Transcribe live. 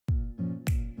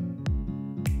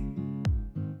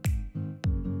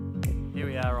Here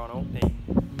we are on Orkney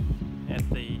at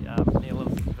the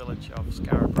Neolithic village of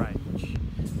Skara Brae, which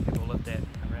people lived at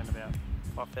around about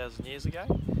 5,000 years ago.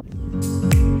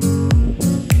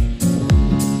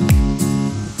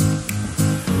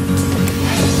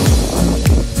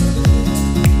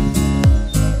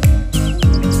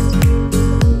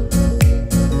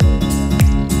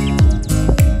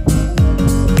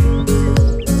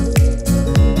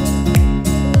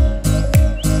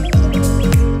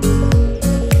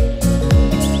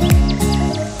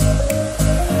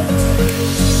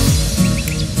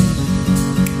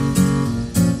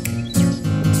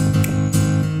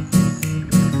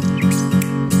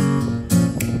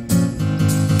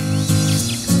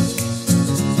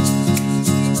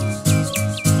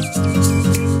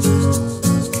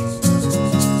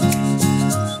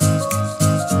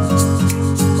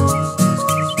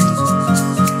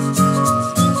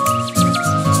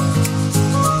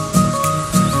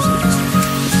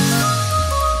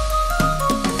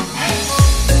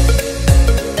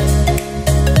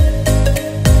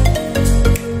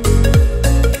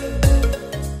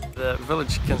 The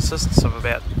village consists of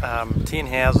about 10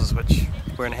 houses which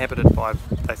were inhabited by,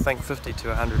 they think, 50 to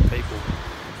 100 people,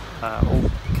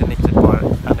 all connected by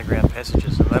underground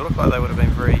passages, and they look like they would have been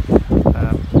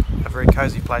a very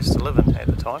cosy place to live in at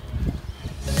the time.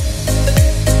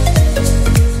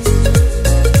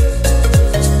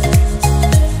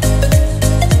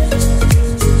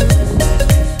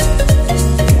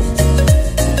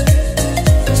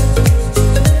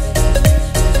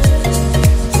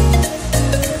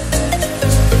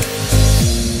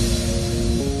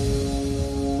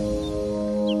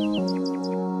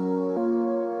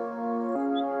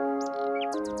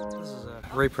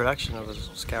 Reproduction of the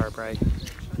Skara Brae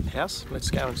house. Let's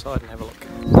go inside and have a look.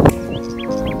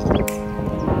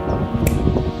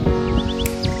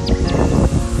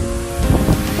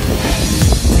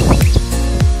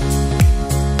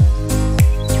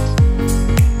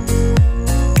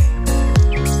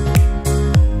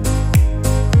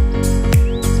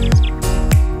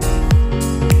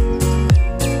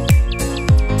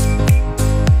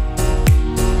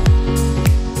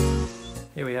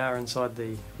 Here we are inside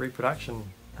the reproduction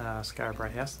Skara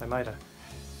Brae house. They made a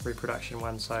reproduction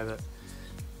one so that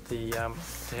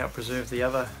to help preserve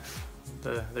the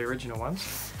original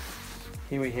ones.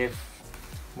 Here we have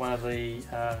one of the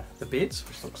beds,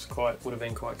 which would have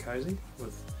been quite cosy,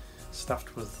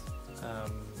 stuffed with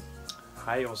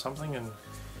hay or something, and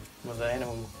with the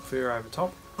animal fur over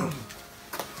top.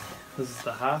 This is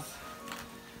the hearth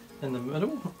in the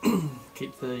middle,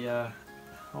 keep the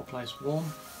whole place warm.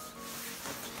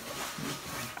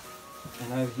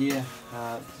 And over here,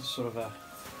 there's sort of a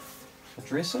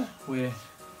dresser where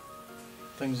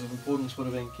things of importance would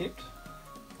have been kept.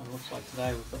 And it looks like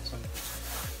today we've got some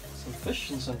fish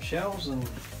and some shells, and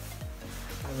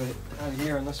over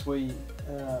here in this wee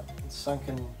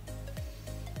sunken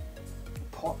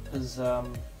pot is a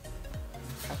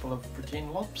couple of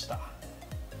pretend lobster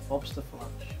for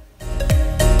lunch.